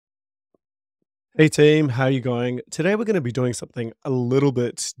Hey team, how you going? Today we're going to be doing something a little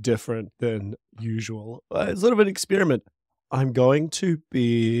bit different than usual. It's sort of an experiment. I'm going to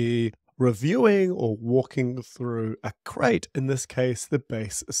be reviewing or walking through a crate, in this case, the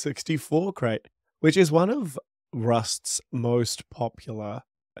base64 crate, which is one of Rust's most popular.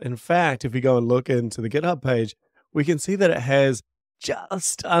 In fact, if we go and look into the GitHub page, we can see that it has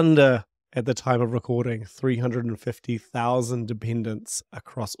just under, at the time of recording, 350,000 dependents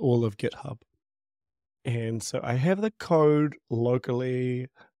across all of GitHub. And so I have the code locally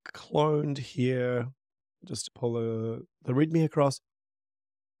cloned here, just to pull the README across.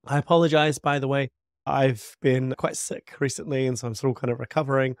 I apologize, by the way. I've been quite sick recently, and so I'm still kind of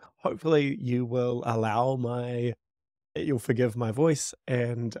recovering. Hopefully you will you'll forgive my voice,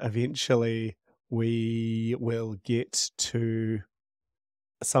 and eventually we will get to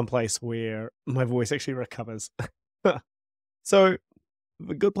some place where my voice actually recovers. So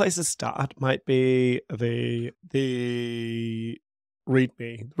a good place to start might be the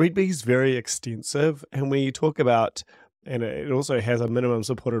README. README is very extensive, and we talk about, and it also has a minimum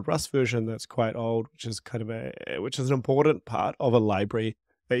supported Rust version that's quite old, which is which is an important part of a library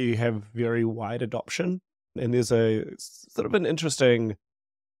that you have very wide adoption. And there's a sort of an interesting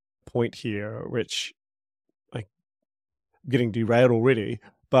point here, which I'm getting derailed already,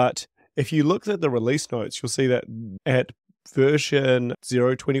 but if you look at the release notes, you'll see that at version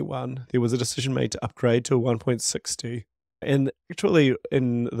 0.21, there was a decision made to upgrade to 1.60. And actually,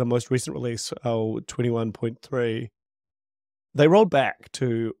 in the most recent release, 21.3, they rolled back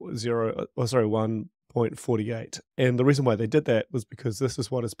to 1.48. And the reason why they did that was because this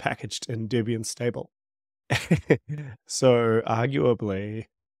is what is packaged in Debian stable. So arguably,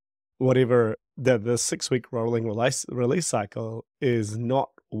 whatever the 6-week rolling release cycle is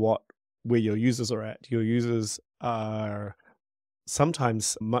not where your users are at. Your users are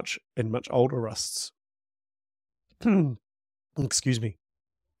sometimes much older Rusts. Excuse me.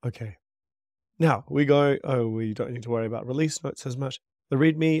 Okay. Now we don't need to worry about release notes as much. The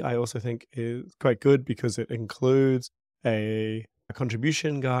README I also think is quite good because it includes a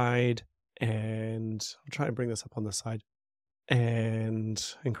contribution guide, and I'll try and bring this up on the side and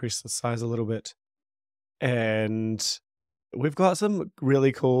increase the size a little bit. And we've got some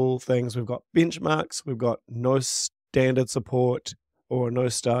really cool things. We've got benchmarks. We've got no standard support or no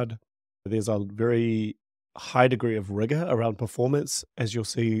stud. There's a very high degree of rigor around performance, as you'll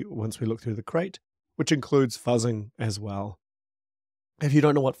see once we look through the crate, which includes fuzzing as well. If you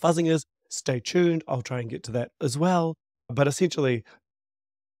don't know what fuzzing is, stay tuned. I'll try and get to that as well. But essentially,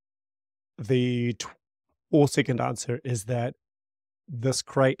 the 4-second answer is that this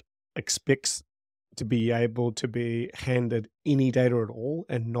crate expects to be able to be handed any data at all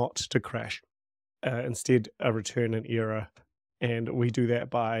and not to crash. Instead, return an error. And we do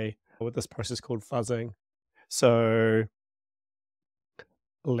that with this process called fuzzing. So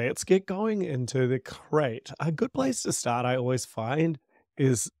let's get going into the crate. A good place to start, I always find,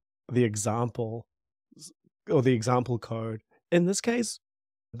 is the example or the example code. In this case,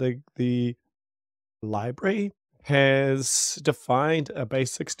 the library has defined a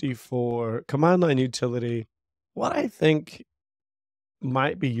base64 command line utility. What I think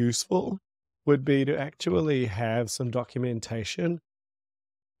might be useful would be to actually have some documentation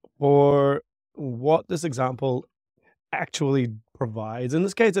for what this example actually provides. In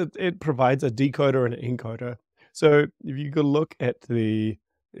this case, it provides a decoder and an encoder. So if you could look at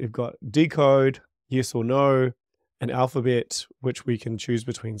you've got decode, yes or no, an alphabet, which we can choose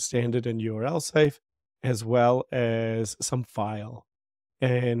between standard and URL safe, as well as some file.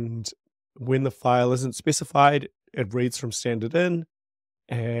 And when the file isn't specified, it reads from standard in,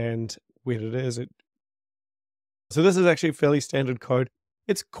 and when it is, so this is actually fairly standard code.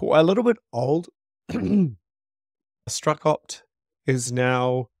 It's a little bit old. Struct opt is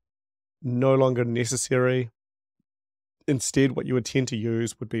now no longer necessary. Instead, what you would tend to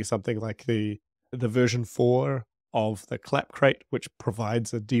use would be something like the version 4 of the clap crate, which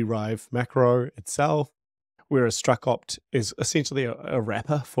provides a derive macro itself, whereas struct opt is essentially a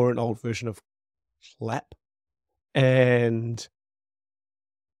wrapper for an old version of clap. And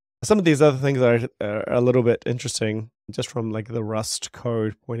some of these other things are a little bit interesting just from like the Rust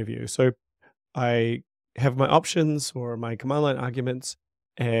code point of view. So I have my options or my command line arguments,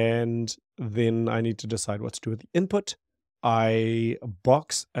 and then I need to decide what to do with the input. I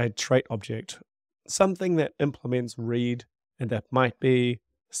box a trait object, something that implements read, and that might be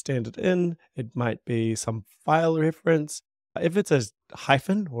standard in, it might be some file reference. If it's a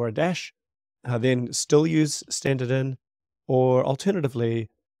hyphen or a dash, then still use standard in, or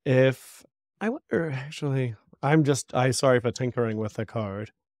alternatively, if I wonder, actually, I'm sorry for tinkering with the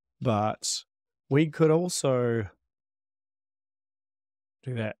code, but we could also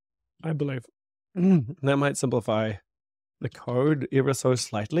do that, I believe. That might simplify the code ever so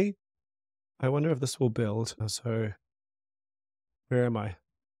slightly. I wonder if this will build. So where am I?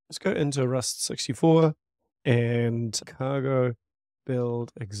 Let's go into Rust64 and cargo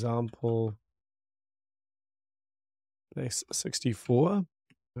build example base64.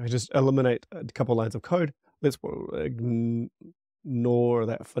 I just eliminate a couple lines of code. Let's ignore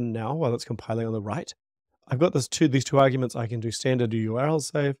that for now while it's compiling on the right. I've got these two arguments. I can do standard URL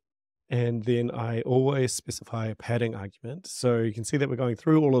save, and then I always specify a padding argument. So you can see that we're going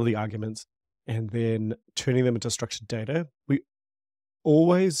through all of the arguments and then turning them into structured data. We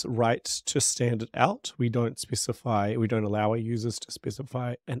always write to standard out. We don't allow our users to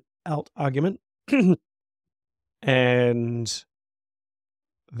specify an out argument. And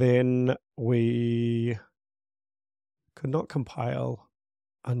then we could not compile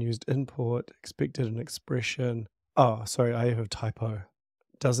unused import, expected an expression. Oh, sorry, I have a typo.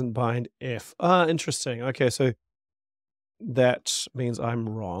 Doesn't bind if. Interesting. Okay, so that means I'm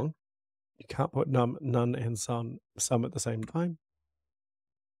wrong. You can't put none and some at the same time.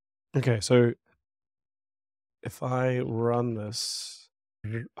 Okay, so if I run this,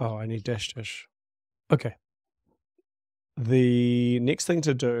 oh, I need dash dash. Okay. The next thing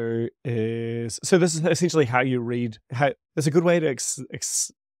to do is, so this is essentially how you read, it's a good way to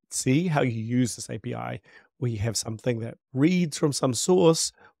see how you use this API. We have something that reads from some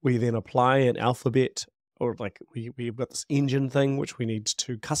source, we then apply an alphabet, or like we've got this engine thing which we need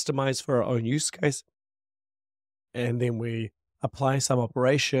to customize for our own use case. And then we apply some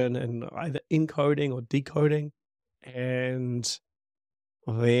operation in either encoding or decoding. And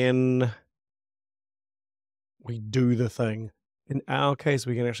then we do the thing. In our case,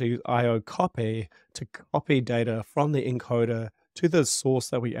 we can actually use IO copy to copy data from the encoder to the source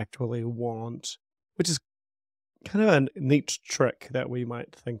that we actually want, which is kind of a neat trick that we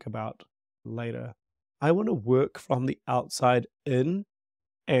might think about later. I want to work from the outside in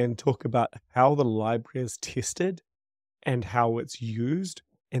and talk about how the library is tested and how it's used.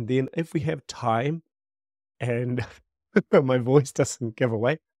 And then if we have time and my voice doesn't give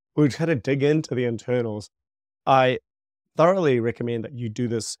away, we'll try to dig into the internals. I thoroughly recommend that you do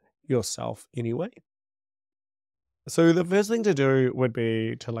this yourself anyway. So the first thing to do would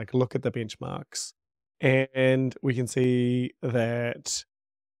be to like look at the benchmarks, and we can see that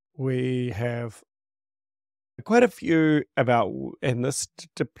we have quite a few about, and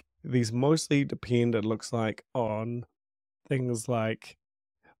these mostly depend, it looks like, on things like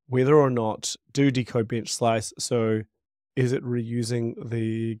whether or not do decode bench slice. So is it reusing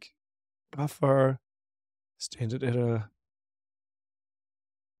the buffer, standard error,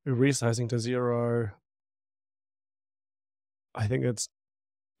 resizing to 0. I think it's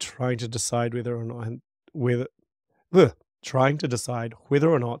trying to decide whether or not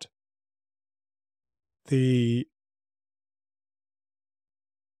the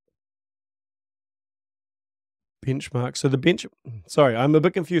benchmark. So sorry, I'm a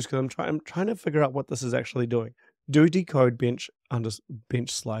bit confused because I'm trying to figure out what this is actually doing. Do decode bench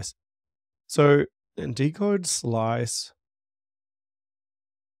slice. So in decode slice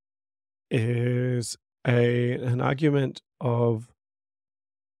is an argument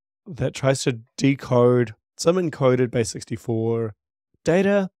that tries to decode some encoded base64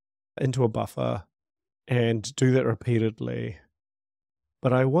 data into a buffer and do that repeatedly.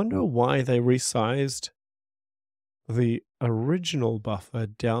 But I wonder why they resized the original buffer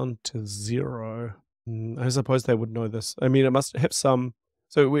down to 0. I suppose they would know this. I mean, it must have some.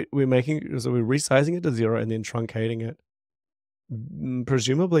 So we're resizing it to 0 and then truncating it,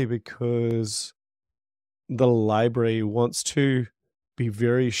 presumably because the library wants to be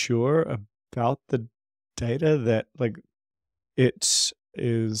very sure about the data that like it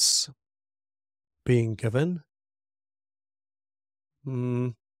is being given.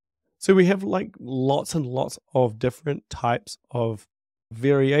 So we have like lots and lots of different types of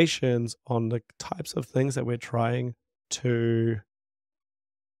variations on the types of things that we're trying to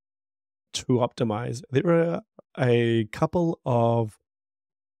optimize. There are a couple of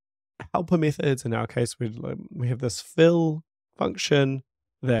helper methods. In our case, we have this fill function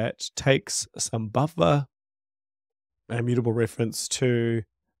that takes some buffer, a mutable reference to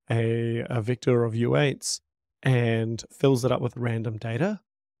a vector of U8s, and fills it up with random data,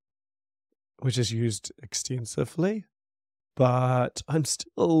 which is used extensively. But I'm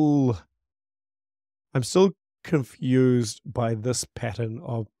still confused by this pattern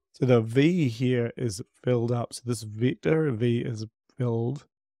of, so the V here is filled up. So this vector V is filled.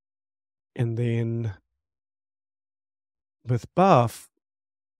 And then with buff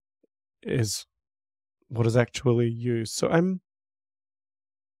is what is actually used. So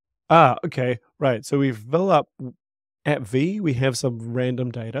okay, right. So we fill up at V, we have some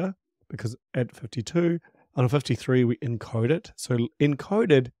random data because at 52, on 53, we encode it. So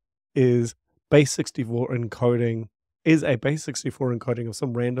encoded is base64 encoding, is a base64 encoding of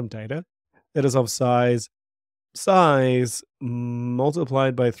some random data that is of size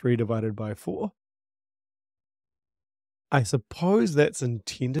multiplied by 3 divided by 4. I suppose that's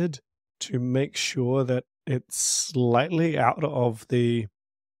intended to make sure that it's slightly out of that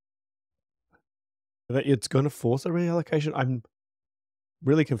it's going to force a reallocation. I'm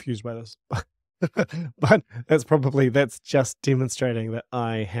really confused by this, but that's just demonstrating that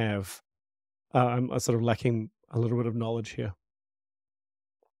I have, I'm sort of lacking a little bit of knowledge here.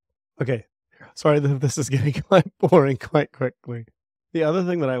 Okay, sorry, this is getting quite boring quite quickly. The other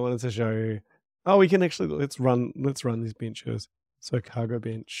thing that I wanted to show you, we can actually, let's run these benches. So cargo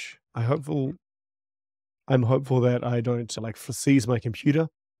bench, I'm hopeful that I don't like seize my computer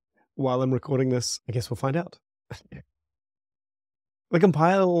while I'm recording this. I guess we'll find out. The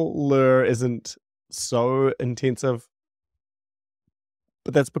compiler isn't so intensive,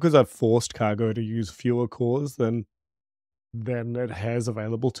 but that's because I've forced Cargo to use fewer cores than it has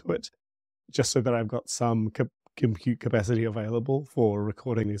available to it, just so that I've got some compute capacity available for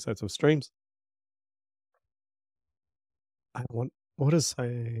recording these sorts of streams. What is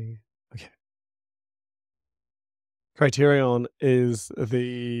a, okay. Criterion is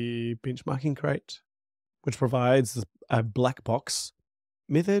the benchmarking crate, which provides a black box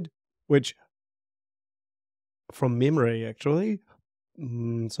method, which from memory actually,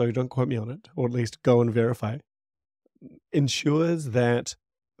 so don't quote me on it, or at least go and verify, ensures that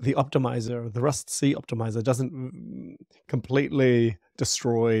the optimizer, the rustc optimizer, doesn't completely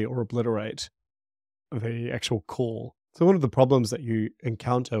destroy or obliterate the actual call. So one of the problems that you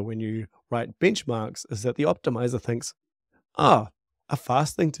encounter when you write benchmarks is that the optimizer thinks, a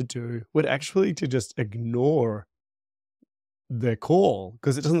fast thing to do would actually to just ignore the call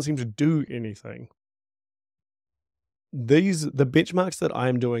because it doesn't seem to do anything. The benchmarks that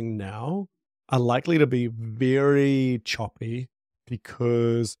I'm doing now are likely to be very choppy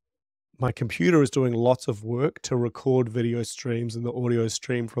because my computer is doing lots of work to record video streams and the audio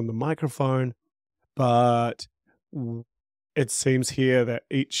stream from the microphone, but it seems here that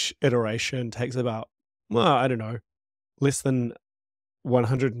each iteration takes about, I don't know, less than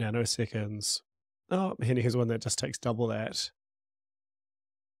 100 nanoseconds. Oh, and here's one that just takes double that.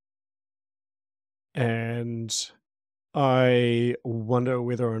 And I wonder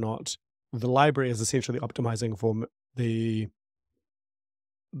whether or not the library is essentially optimizing for the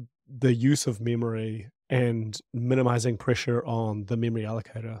use of memory and minimizing pressure on the memory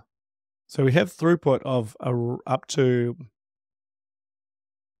allocator. So we have throughput of up to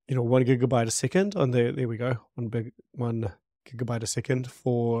 1 gigabyte a second on there we go, 1 gigabyte a second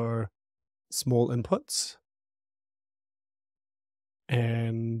for small inputs.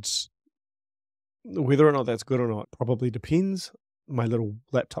 And whether or not that's good or not probably depends. My little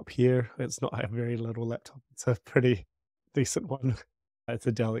laptop here, it's not a very little laptop, it's a pretty decent one. It's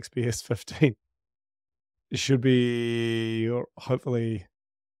a Dell XPS 15. It should be, hopefully,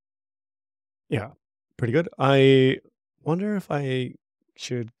 yeah, pretty good. I wonder if I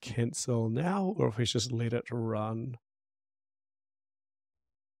should cancel now or if we should just let it run.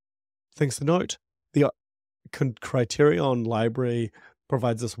 Things to note, the Criterion library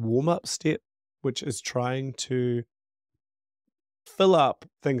provides this warm-up step, which is trying to fill up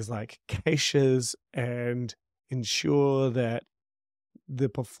things like caches and ensure that the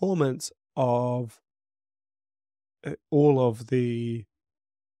performance of all of the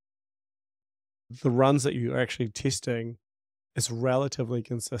runs that you're actually testing is relatively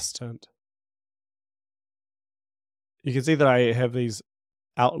consistent. You can see that I have these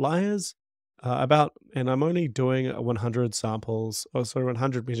outliers and I'm only doing 100 samples, or so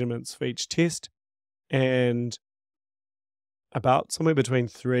 100 measurements for each test, and about somewhere between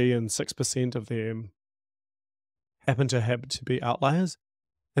 3 and 6% of them happen to be outliers.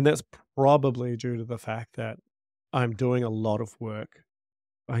 And that's probably due to the fact that I'm doing a lot of work.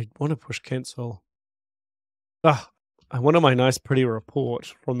 I want to push cancel. I wanted my nice pretty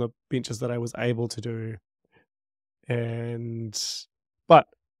report from the benches that I was able to do. But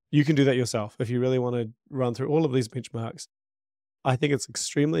you can do that yourself if you really want to run through all of these benchmarks. I think it's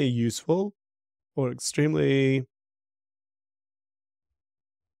extremely useful or extremely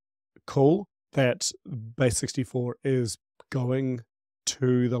cool that base64 is going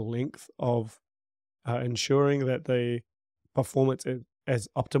to the length of ensuring that the performance is as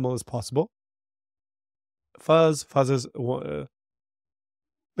optimal as possible. Fuzzes.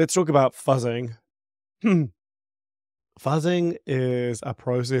 Let's talk about fuzzing. Fuzzing is a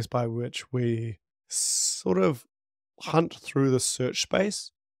process by which we sort of hunt through the search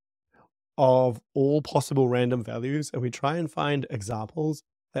space of all possible random values, and we try and find examples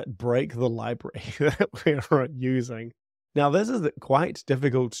that break the library that we're using. Now, this is quite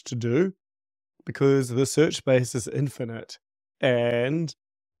difficult to do because the search space is infinite and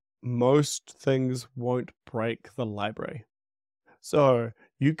most things won't break the library. So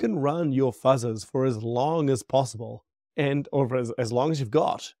you can run your fuzzers for as long as possible or for as long as you've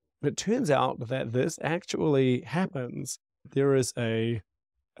got. It turns out that this actually happens. There is an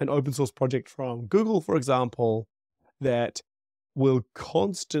open source project from Google, for example, that will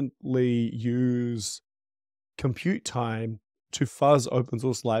constantly use compute time to fuzz open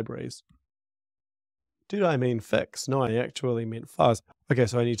source libraries. Did I mean fix? No, I actually meant fuzz. Okay,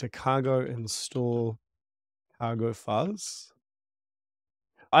 so I need to cargo install cargo fuzz.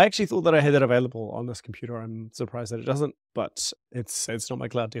 I actually thought that I had that available on this computer. I'm surprised that it doesn't, but it's not my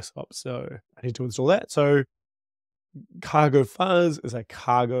cloud desktop, so I need to install that. So cargo fuzz is a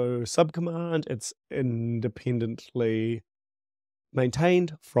cargo subcommand. It's independently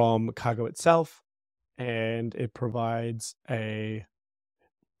maintained from cargo itself, and it provides a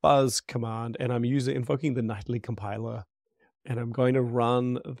fuzz command, and I'm invoking the nightly compiler, and I'm going to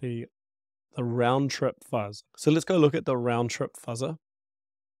run the round trip fuzz. So let's go look at the round trip fuzzer.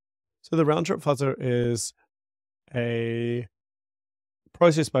 So the round trip fuzzer is a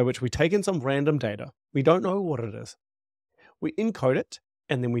process by which we take in some random data. We don't know what it is. We encode it,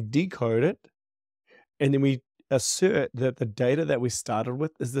 and then we decode it, and then we assert that the data that we started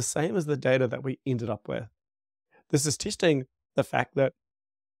with is the same as the data that we ended up with. This is testing the fact that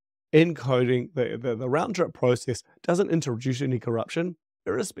encoding the round trip process doesn't introduce any corruption,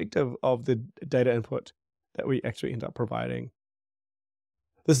 irrespective of the data input that we actually end up providing.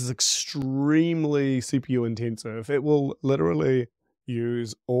 This is extremely CPU intensive. It will literally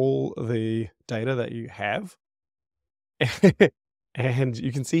use all the data that you have. And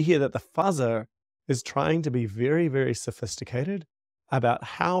you can see here that the fuzzer is trying to be very, very sophisticated about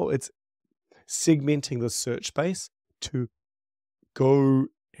how it's segmenting the search space to go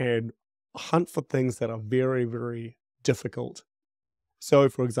and hunt for things that are very, very difficult. So,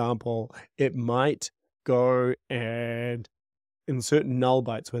 for example, it might go and insert null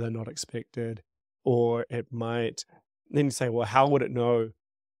bytes where they're not expected, or it might then say, well, how would it know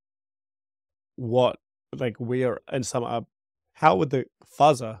what, like, where and some how would the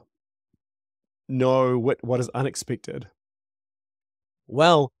fuzzer know what is unexpected?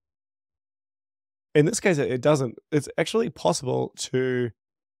 Well, in this case, it doesn't. It's actually possible to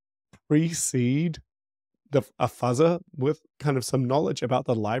precede a fuzzer with kind of some knowledge about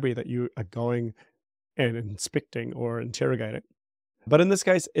the library that you are going and inspecting or interrogating. But in this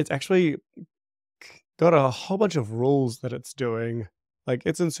case, it's actually got a whole bunch of rules that it's doing. Like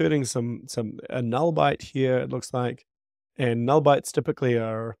it's inserting a null byte here, it looks like, and null bytes typically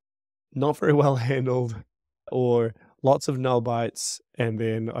are not very well handled, or lots of null bytes, and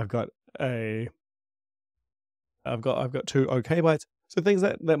then I've got two OK bytes. So things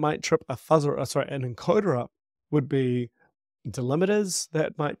that might trip a fuzzer, an encoder up would be delimiters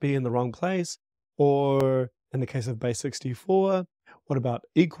that might be in the wrong place, or in the case of base64, what about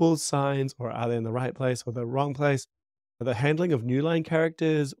equals signs, or are they in the right place or the wrong place? The handling of new line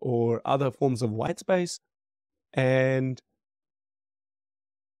characters or other forms of white space, and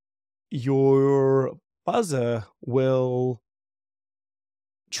your fuzzer will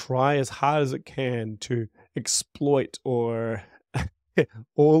try as hard as it can to exploit or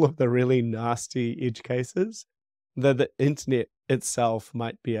all of the really nasty edge cases that the internet itself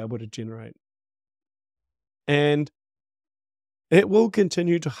might be able to generate. And it will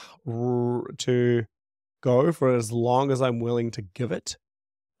continue to go for as long as I'm willing to give it.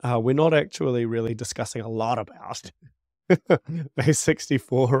 We're not actually really discussing a lot about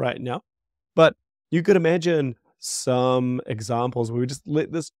base64 right now, but you could imagine some examples where we just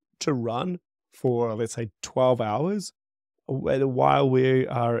let this to run for, let's say, 12 hours while we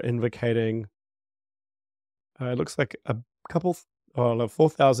are invocating, it looks like a couple,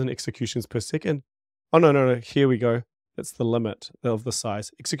 4,000 executions per second. Oh, no, here we go. That's the limit of the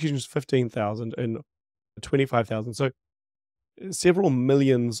size. Executions 15,000 and 25,000. So several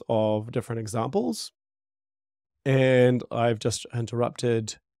millions of different examples. And I've just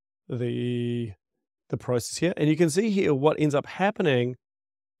interrupted the process here. And you can see here what ends up happening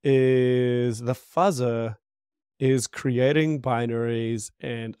is the fuzzer is creating binaries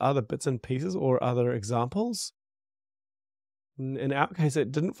and other bits and pieces or other examples. In our case,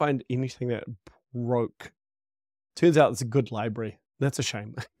 it didn't find anything that broke. Turns out it's a good library. That's a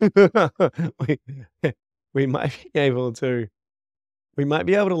shame. we, we might be able to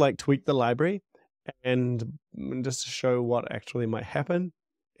like tweak the library and just show what actually might happen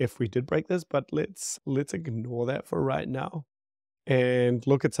if we did break this, but let's ignore that for right now and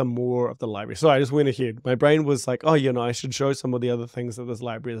look at some more of the library. So I just went ahead. My brain was like, oh, I should show some of the other things that this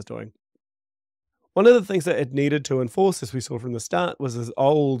library is doing. One of the things that it needed to enforce, as we saw from the start, was this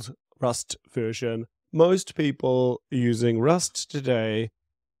old Rust version. Most people using Rust today,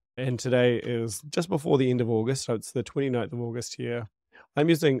 and today is just before the end of August, so it's the 29th of August here. I'm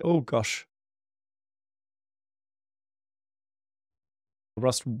using, oh gosh,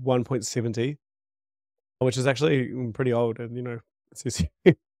 Rust 1.70, which is actually pretty old, and it says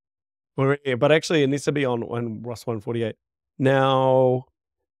but actually it needs to be on Rust 148. Now,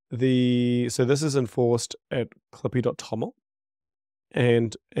 so this is enforced at clippy.toml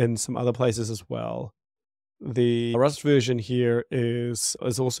and in some other places as well. The Rust version here is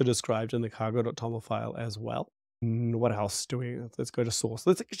also described in the cargo.toml file as well. What else do we, let's go to source.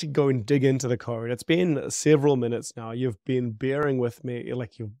 Let's actually go and dig into the code. It's been several minutes now. You've been bearing with me,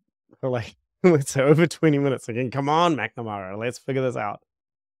 let's say over 20 minutes again. Come on, McNamara, let's figure this out.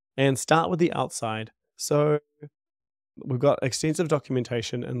 And start with the outside. So we've got extensive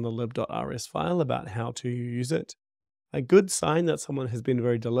documentation in the lib.rs file about how to use it. A good sign that someone has been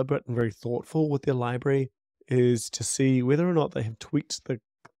very deliberate and very thoughtful with their library is to see whether or not they have tweaked the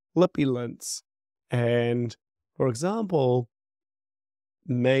Clippy lints and, for example,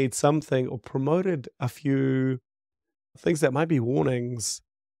 made something or promoted a few things that might be warnings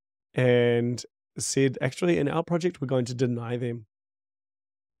and said, actually, in our project, we're going to deny them.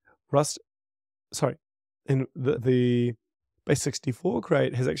 In the base64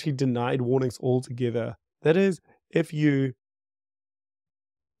 crate has actually denied warnings altogether. That is, if you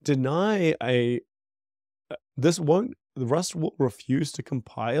deny Rust will refuse to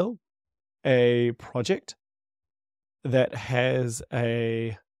compile a project that has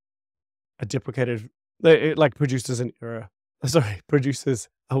a deprecated, it like produces an error. Produces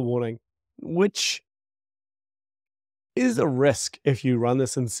a warning, which is a risk if you run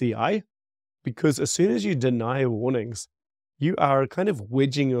this in CI, because as soon as you deny warnings, you are kind of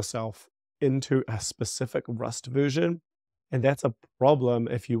wedging yourself into a specific Rust version. And that's a problem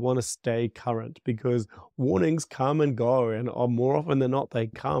if you want to stay current, because warnings come and go, and more often than not, they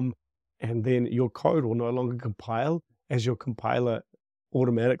come, and then your code will no longer compile as your compiler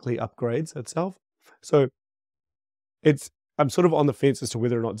automatically upgrades itself. So I'm sort of on the fence as to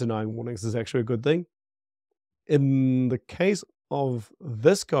whether or not denying warnings is actually a good thing. In the case of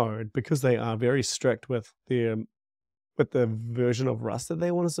this code, because they are very strict with the version of Rust that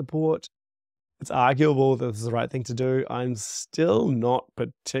they want to support, it's arguable that this is the right thing to do. I'm still not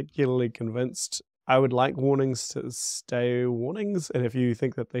particularly convinced. I would like warnings to stay warnings, and if you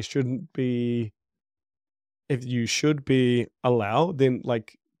think that they shouldn't be, if you should be allowed, then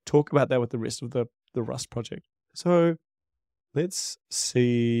talk about that with the rest of the Rust project. So let's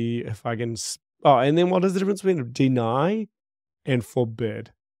see if I can. Oh, and then what is the difference between deny and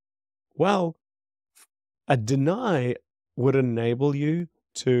forbid? Well, a deny would enable you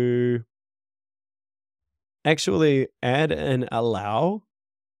to actually add and allow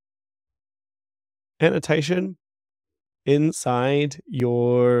annotation inside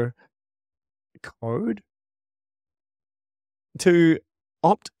your code to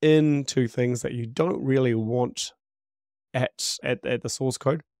opt in to things that you don't really want at the source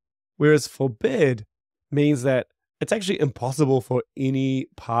code. Whereas forbid means that it's actually impossible for any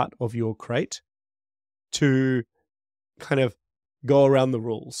part of your crate to kind of go around the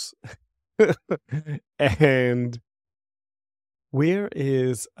rules. And where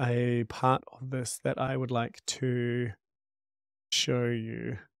is a part of this that I would like to show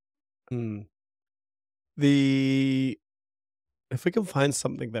you? If we can find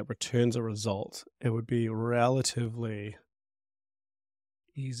something that returns a result, it would be relatively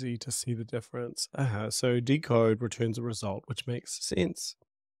easy to see the difference. So decode returns a result, which makes sense.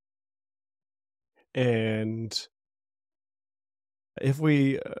 And if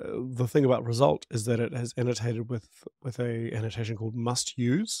the thing about result is that it has annotated with a annotation called must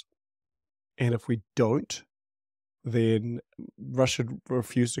use. And if we don't, then Rust should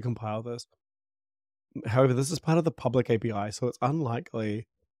refuse to compile this. However, this is part of the public API, so it's unlikely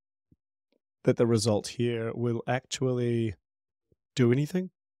that the result here will actually do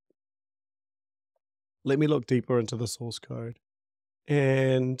anything. Let me look deeper into the source code.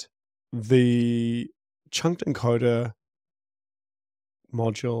 And the chunked encoder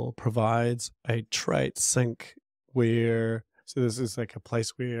module provides a trait sync where, so this is like a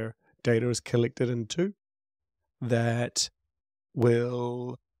place where data is collected into that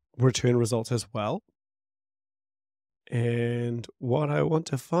will return results as well. And what I want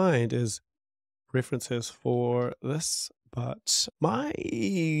to find is references for this, but my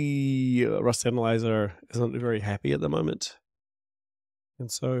Rust analyzer isn't very happy at the moment.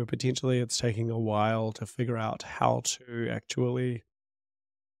 And so potentially it's taking a while to figure out how to actually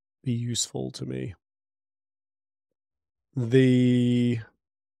be useful to me.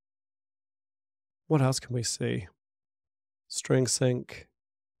 What else can we see? String sync.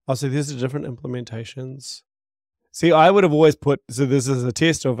 Oh, so these are different implementations. See, I would have always put, so this is a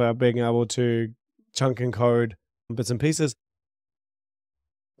test of our being able to chunk encode bits and pieces,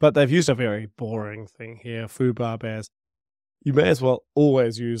 but they've used a very boring thing here, foobar bears. You may as well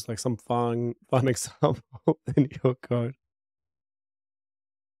always use like some fun example in your code.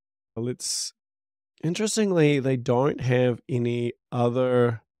 Interestingly, they don't have any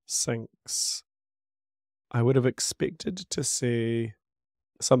other syncs. I would have expected to see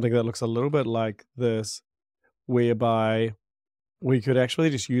something that looks a little bit like this, whereby we could actually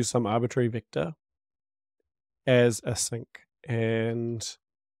just use some arbitrary vector as a sync, and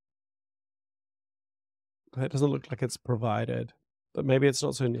that doesn't look like it's provided, but maybe it's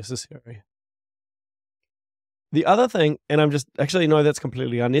not so necessary. The other thing, and I'm just actually, no, that's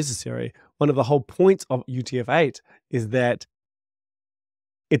completely unnecessary. One of the whole points of UTF-8 is that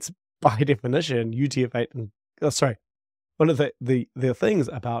it's by definition UTF-8 and one of the things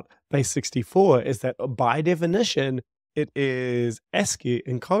about base64 is that by definition it is ASCII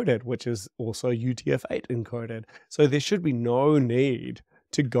encoded, which is also UTF-8 encoded. So there should be no need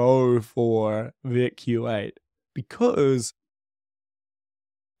to go for VecQ8 because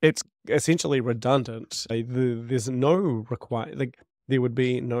it's essentially redundant. There's no there would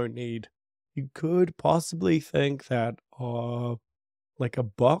be no need. You could possibly think that like a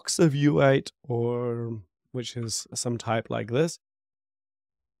box of U8 which is some type like this,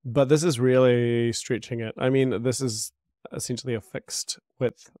 but this is really stretching it. I mean, this is essentially a fixed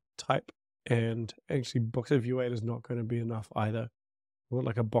width type, and actually box of U8 is not going to be enough either. We want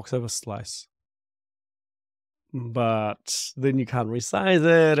like a box of a slice. But then you can't resize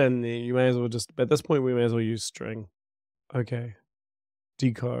it, and you may as well just, at this point, we may as well use string. Okay.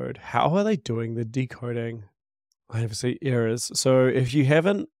 Decode. How are they doing the decoding? I have to see errors. So if you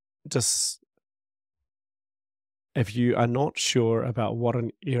haven't if you are not sure about what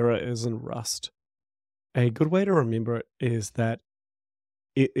an error is in Rust, a good way to remember it is that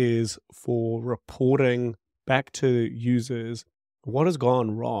it is for reporting back to users what has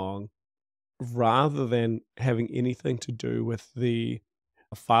gone wrong, rather than having anything to do with the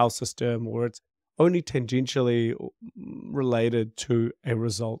file system, or it's only tangentially related to a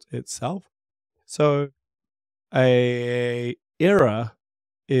result itself. So a error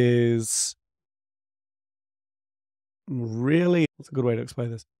is really, what's a good way to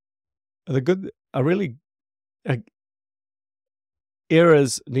explain this?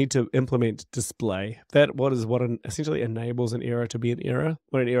 Errors need to implement display. That essentially enables an error to be an error,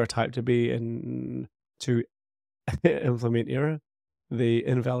 or an error type to be to implement error. The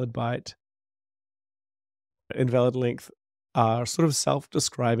invalid byte, invalid length are sort of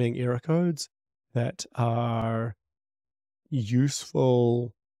self-describing error codes that are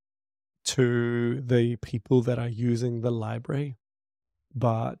useful to the people that are using the library,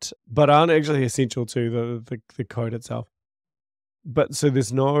 but aren't actually essential to the code itself. But so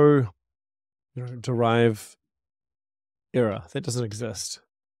there's no derive error. That doesn't exist.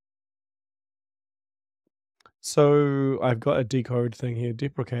 So I've got a decode thing here,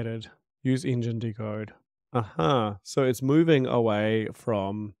 deprecated. Use engine decode. So it's moving away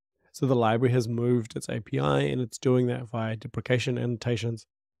from, so the library has moved its API, and it's doing that via deprecation annotations.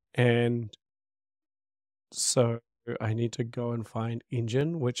 And so I need to go and find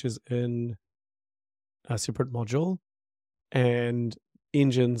engine, which is in a separate module. And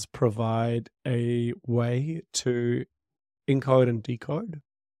engines provide a way to encode and decode.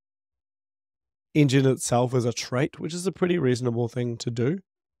 Engine itself is a trait, which is a pretty reasonable thing to do.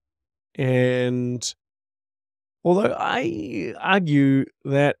 And although I argue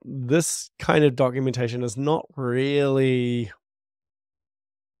that this kind of documentation is not really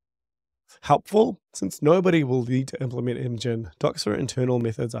helpful, since nobody will need to implement engine, docs for internal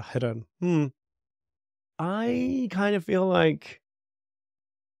methods are hidden. I kind of feel like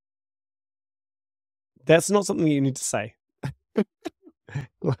that's not something you need to say.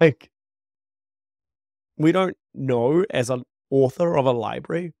 Like, we don't know as an author of a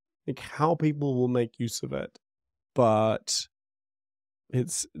library, like how people will make use of it, but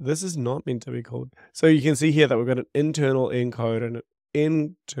this is not meant to be called. So you can see here that we've got an internal encode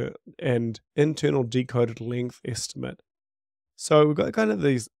and an internal decoded length estimate. So we've got kind of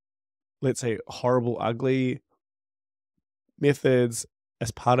these, let's say, horrible, ugly methods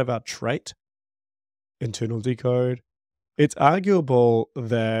as part of our trait, internal decode. It's arguable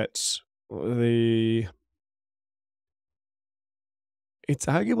that this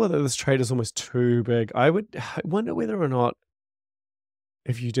trait is almost too big. I wonder whether or not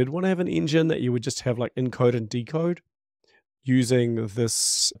if you did want to have an engine that you would just have like encode and decode using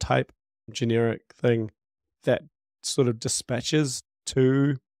this type generic thing that sort of dispatches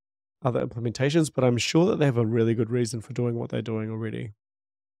to other implementations, but I'm sure that they have a really good reason for doing what they're doing already.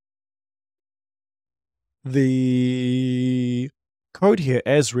 The code here,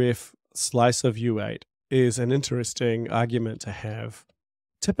 as ref slice of U8, is an interesting argument to have.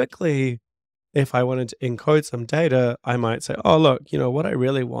 Typically, if I wanted to encode some data, I might say, oh, look, what I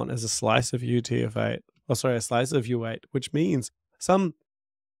really want is a slice of UTF-8, a slice of U8, which means some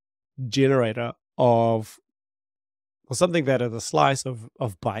generator of, or something that is a slice of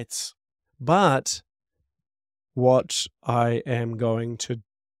bytes. But what I am going to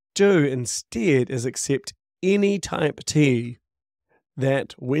do instead is accept any type T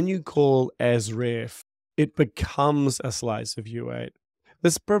that when you call as ref, it becomes a slice of U8.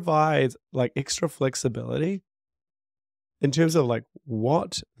 This provides like extra flexibility in terms of like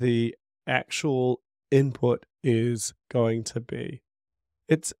what the actual input is going to be.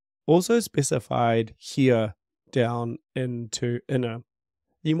 It's also specified here down into inner.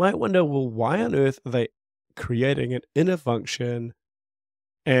 You might wonder, well, why on earth are they creating an inner function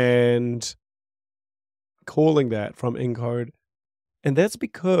and calling that from encode? And that's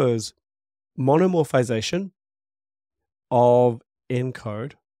because monomorphization of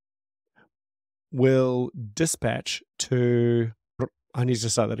encode will dispatch to, I need to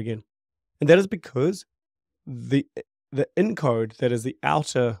start that again. And that is because the encode that is the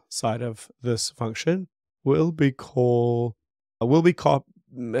outer side of this function encode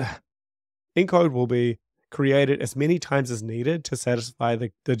will be created as many times as needed to satisfy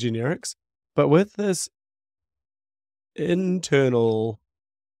the generics. But with this internal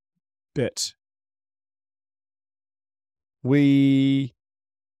bit, we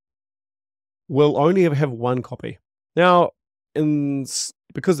will only ever have one copy. Now,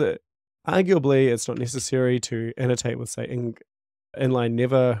 because arguably it's not necessary to annotate with, say, inline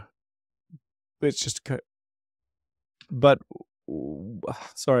never. It's just, but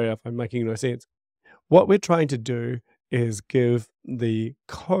sorry if I'm making no sense. What we're trying to do is give the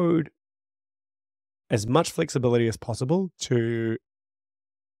code as much flexibility as possible in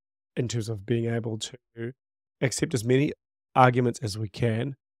terms of being able to accept as many arguments as we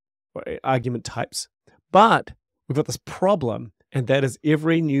can, or argument types. But we've got this problem, and that is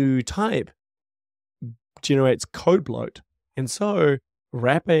every new type generates code bloat. And so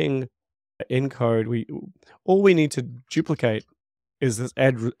wrapping encode, all we need to duplicate is this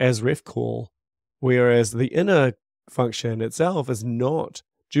as ref call, whereas the inner function itself is not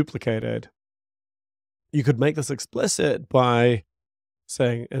duplicated. You could make this explicit by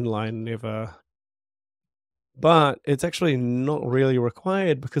saying inline never, but it's actually not really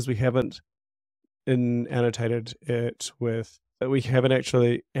required because we haven't annotated it with, we haven't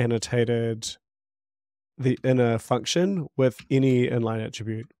actually annotated the inner function with any inline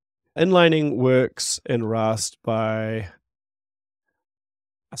attribute. Inlining works in Rust by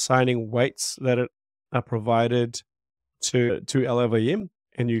assigning weights that are provided to LLVM,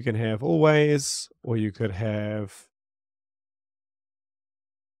 and you can have always, or you could have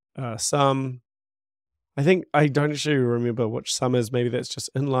sum. I don't actually remember which sum is. Maybe that's just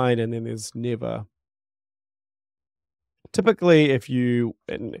inline, and then there's never. Typically, if you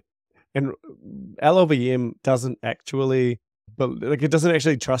and LLVM doesn't actually, but like it doesn't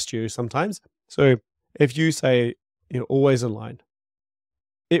actually trust you sometimes. So if you say always inline,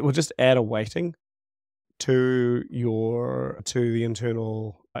 it will just add a weighting to the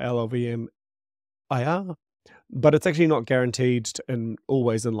internal LLVM IR, but it's actually not guaranteed to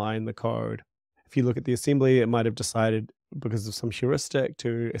always inline the code. If you look at the assembly, it might have decided because of some heuristic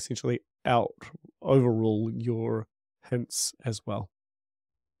to essentially overrule your hints as well.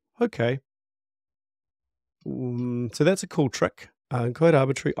 Okay. So that's a cool trick. Encode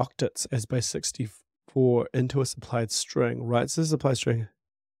arbitrary octets as base64 into a supplied string. Right, so this is a supplied string.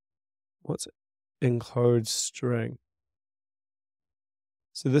 What's encode string?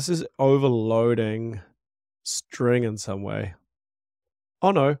 So this is overloading string in some way.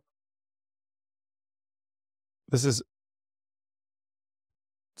 Oh no. This is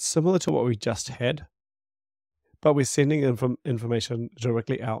similar to what we just had, but we're sending information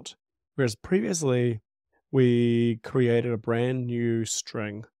directly out. Whereas previously, we created a brand new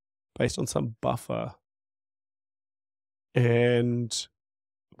string based on some buffer. and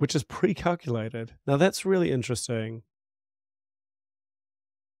which is pre-calculated. Now that's really interesting.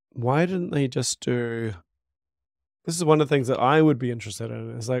 Why didn't they just do... This is one of the things that I would be interested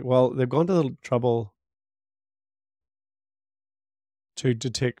in. It's like, well, they've gone to the trouble to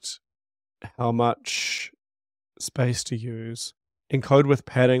detect how much space to use. Encode with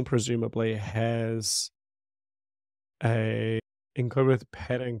padding presumably has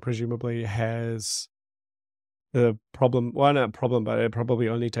the problem. Well, not problem, but it probably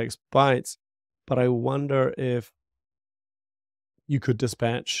only takes bytes. But I wonder if you could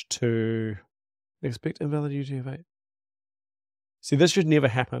dispatch to expect invalid UTF-8. See, this should never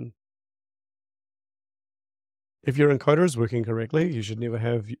happen. If your encoder is working correctly, you should never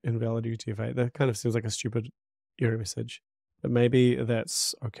have invalid UTF-8. That kind of seems like a stupid error message, but maybe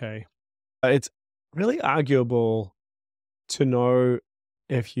that's okay. It's really arguable to know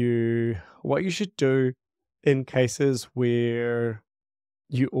what you should do in cases where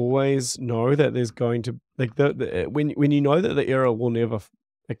you always know that there's going to, like, when you know that the error will never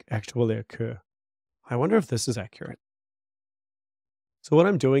actually occur. I wonder if this is accurate. So what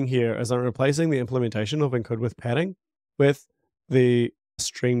I'm doing here is I'm replacing the implementation of encode with padding with the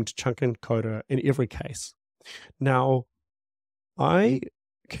streamed chunk encoder in every case. Now, I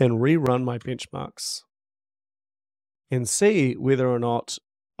can rerun my benchmarks and see whether or not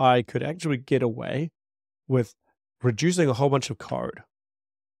I could actually get away with reducing a whole bunch of code.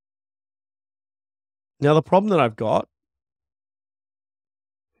 Now, the problem that I've got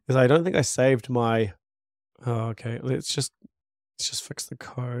is I don't think I saved my... Oh, okay, let's just fix the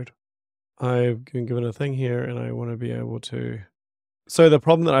code. I've been given a thing here and I want to be able to... So the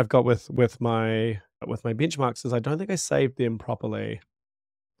problem that I've got with my benchmarks is I don't think I saved them properly,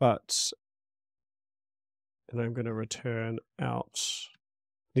 and I'm going to return out.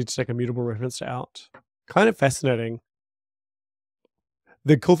 Need to take a mutable reference to out. Kind of fascinating.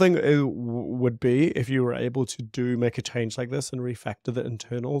 The cool thing would be if you were able to make a change like this and refactor the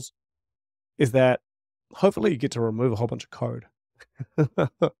internals, is that hopefully you get to remove a whole bunch of code.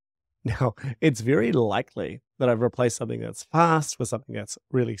 Now, it's very likely that I've replaced something that's fast with something that's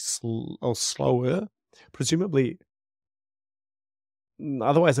really slower. Presumably,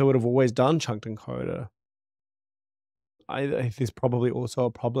 otherwise I would have always done chunked encoder. There's probably also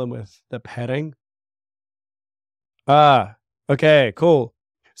a problem with the padding. Ah, okay, cool.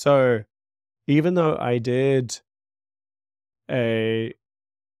 So even though I did oh,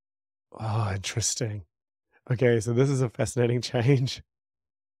 interesting. Okay, so this is a fascinating change.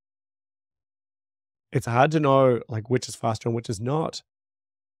 It's hard to know like which is faster and which is not.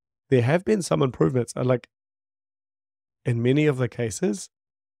 There have been some improvements, like in many of the cases,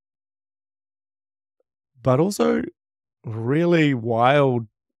 but also really wild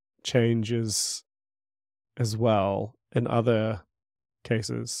changes as well in other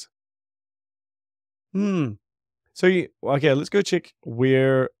cases. So okay, let's go check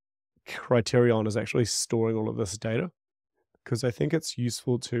where Criterion is actually storing all of this data, because I think it's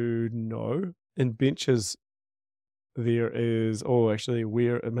useful to know. In benches, there is, actually,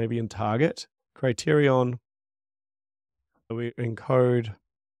 maybe in target, Criterion, we encode.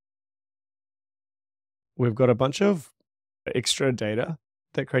 We've got a bunch of extra data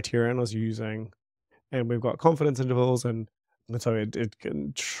that Criterion was using, and we've got confidence intervals, and so it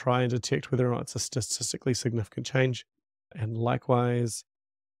can try and detect whether or not it's a statistically significant change. And likewise,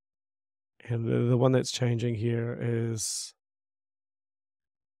 and the one that's changing here is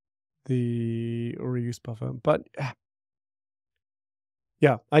the reuse buffer. But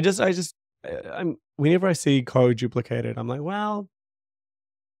yeah, I'm whenever I see code duplicated, I'm like, well,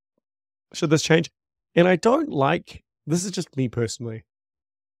 should this change? And I don't like, this is just me personally.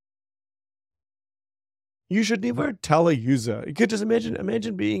 You should never tell a user. You could just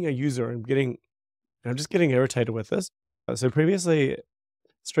imagine being a user and I'm just getting irritated with this. So previously,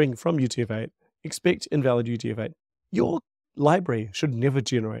 string from UTF-8, expect invalid UTF-8. Your library should never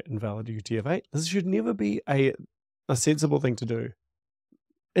generate invalid UTF-8. This should never be a sensible thing to do.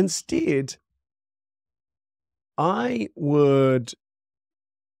 Instead, I would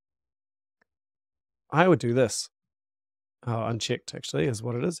do this. Unchecked actually is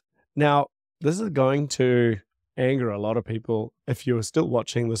what it is. Now, this is going to anger a lot of people if you're still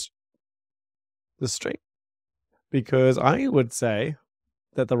watching this stream, because I would say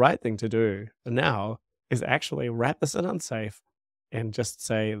that the right thing to do now is actually wrap this in unsafe and just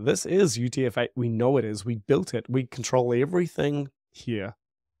say, this is UTF-8. We know it is. We built it. We control everything here.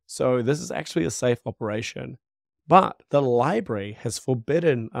 So this is actually a safe operation. But the library has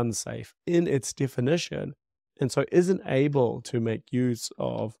forbidden unsafe in its definition, and so isn't able to make use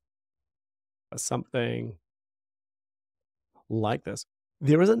of something like this.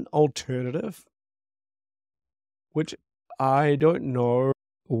 There is an alternative, which I don't know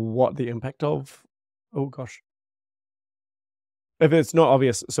what the impact of. Oh gosh. If it's not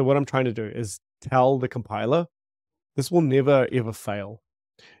obvious, so what I'm trying to do is tell the compiler this will never ever fail.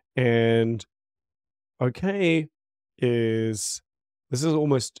 And okay is this is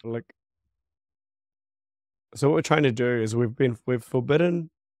almost like, so what we're trying to do is we've forbidden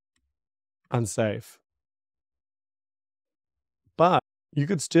unsafe. But you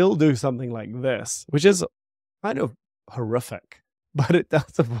could still do something like this, which is kind of horrific, but it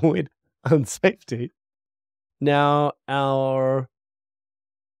does avoid unsafety. Now, our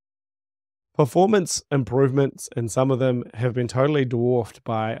performance improvements, and some of them have been totally dwarfed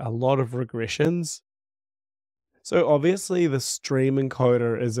by a lot of regressions. So obviously the stream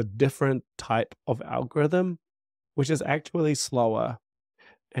encoder is a different type of algorithm, which is actually slower.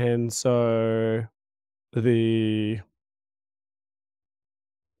 And so the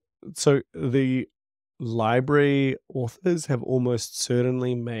library authors have almost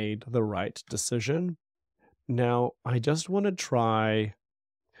certainly made the right decision. Now, I just want to try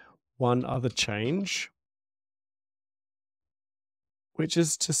one other change, which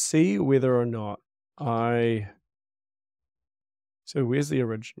is to see whether or not so where's the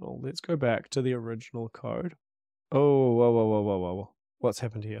original? Let's go back to the original code. Oh, whoa. What's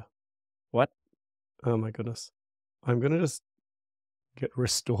happened here? What? Oh my goodness. I'm going to just get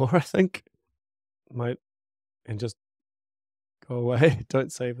restore, I think. And just go away.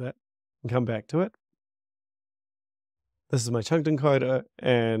 Don't save that and come back to it. This is my chunked encoder,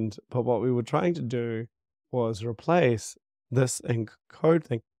 but what we were trying to do was replace this encode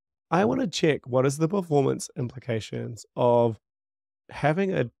thing. I want to check what is the performance implications of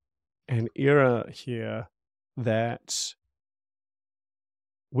having an error here that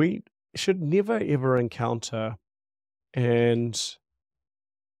we should never ever encounter. And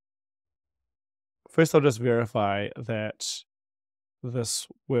first I'll just verify that this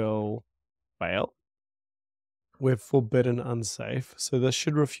will fail. We've forbidden unsafe, so this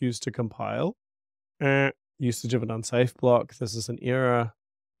should refuse to compile. Usage of an unsafe block. This is an error.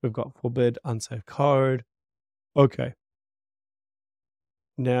 We've got forbid unsafe code. Okay.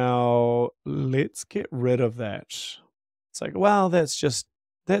 Now let's get rid of that. It's like, well, that's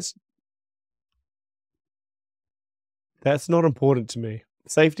not important to me.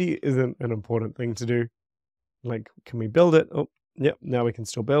 Safety isn't an important thing to do. Like, can we build it? Oh, yep. Now we can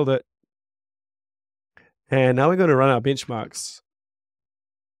still build it. And now we're going to run our benchmarks.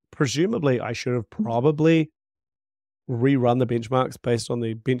 Presumably, I should have probably rerun the benchmarks based on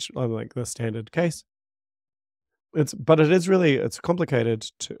the the standard case. But it's complicated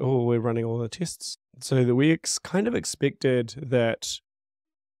to, we're running all the tests. So that we kind of expected that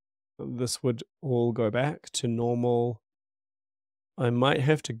this would all go back to normal. I might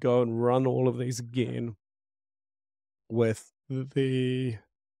have to go and run all of these again with the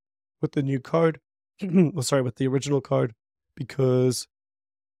new code. Sorry, with the original code, because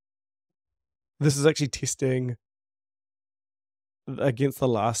this is actually testing against the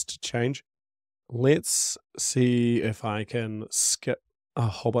last change. Let's see if I can skip a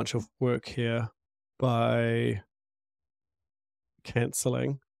whole bunch of work here by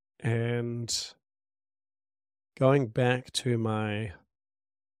canceling and going back to my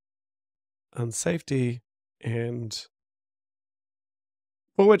unsafety, and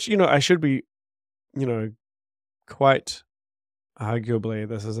for which, I should be, quite arguably,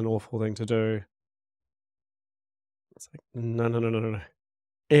 this is an awful thing to do. It's like, no.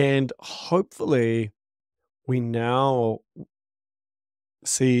 And hopefully we now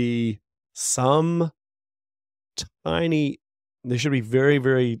see some there should be very,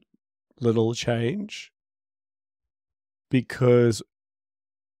 very little change, because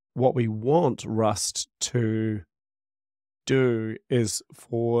what we want Rust to do is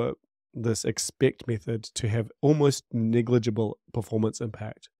for this expect method to have almost negligible performance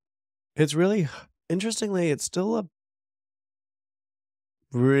impact. It's really, interestingly, it's still a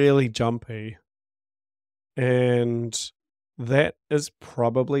really jumpy, and that is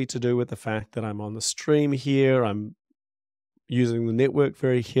probably to do with the fact that I'm on the stream here. I'm using the network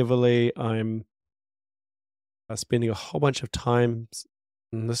very heavily. I'm spending a whole bunch of time,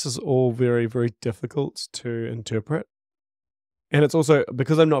 and this is all very, very difficult to interpret. And it's also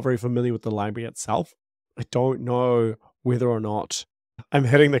because I'm not very familiar with the library itself. I don't know whether or not I'm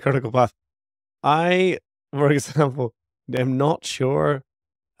hitting the critical path. I, for example, am not sure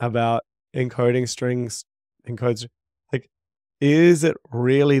about encoding strings, encodes. Like, is it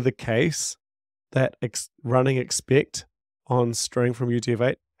really the case that running expect on string from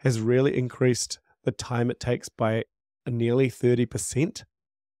UTF-8 has really increased the time it takes by nearly 30%.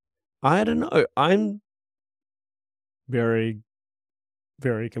 I don't know. I'm very,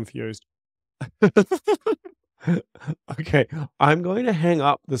 very confused. Okay, I'm going to hang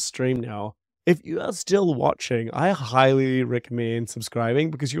up the stream now. If you are still watching, I highly recommend subscribing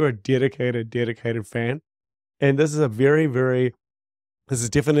because you're a dedicated fan. And this is a this is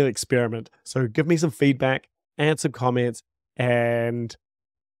definitely an experiment. So give me some feedback and some comments and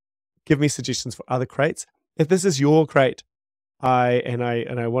give me suggestions for other crates. If this is your crate, I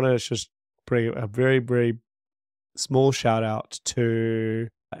want to just bring a very small shout out to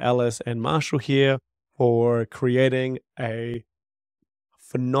Alice and Marshall here for creating a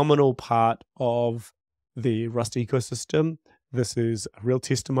phenomenal part of the Rust ecosystem. This is a real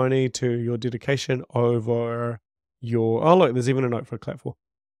testimony to your dedication over your, oh look, there's even a note for a clap for,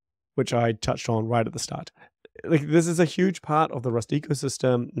 which I touched on right at the start. Like, this is a huge part of the Rust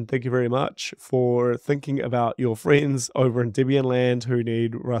ecosystem, and thank you very much for thinking about your friends over in Debian land who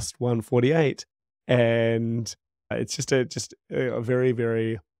need Rust 148. And it's just a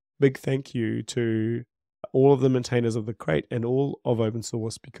very big thank you to all of the maintainers of the crate and all of open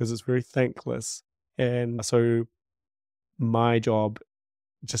source, because it's very thankless. And so my job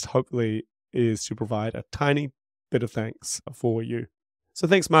just hopefully is to provide a tiny bit of thanks for you. So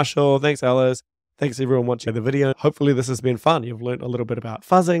thanks, Marshall. Thanks, Alice. Thanks, everyone watching the video. Hopefully this has been fun. You've learned a little bit about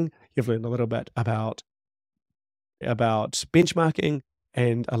fuzzing. You've learned a little bit about benchmarking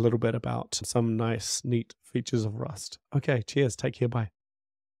and a little bit about some nice, neat features of Rust. Okay, cheers. Take care. Bye.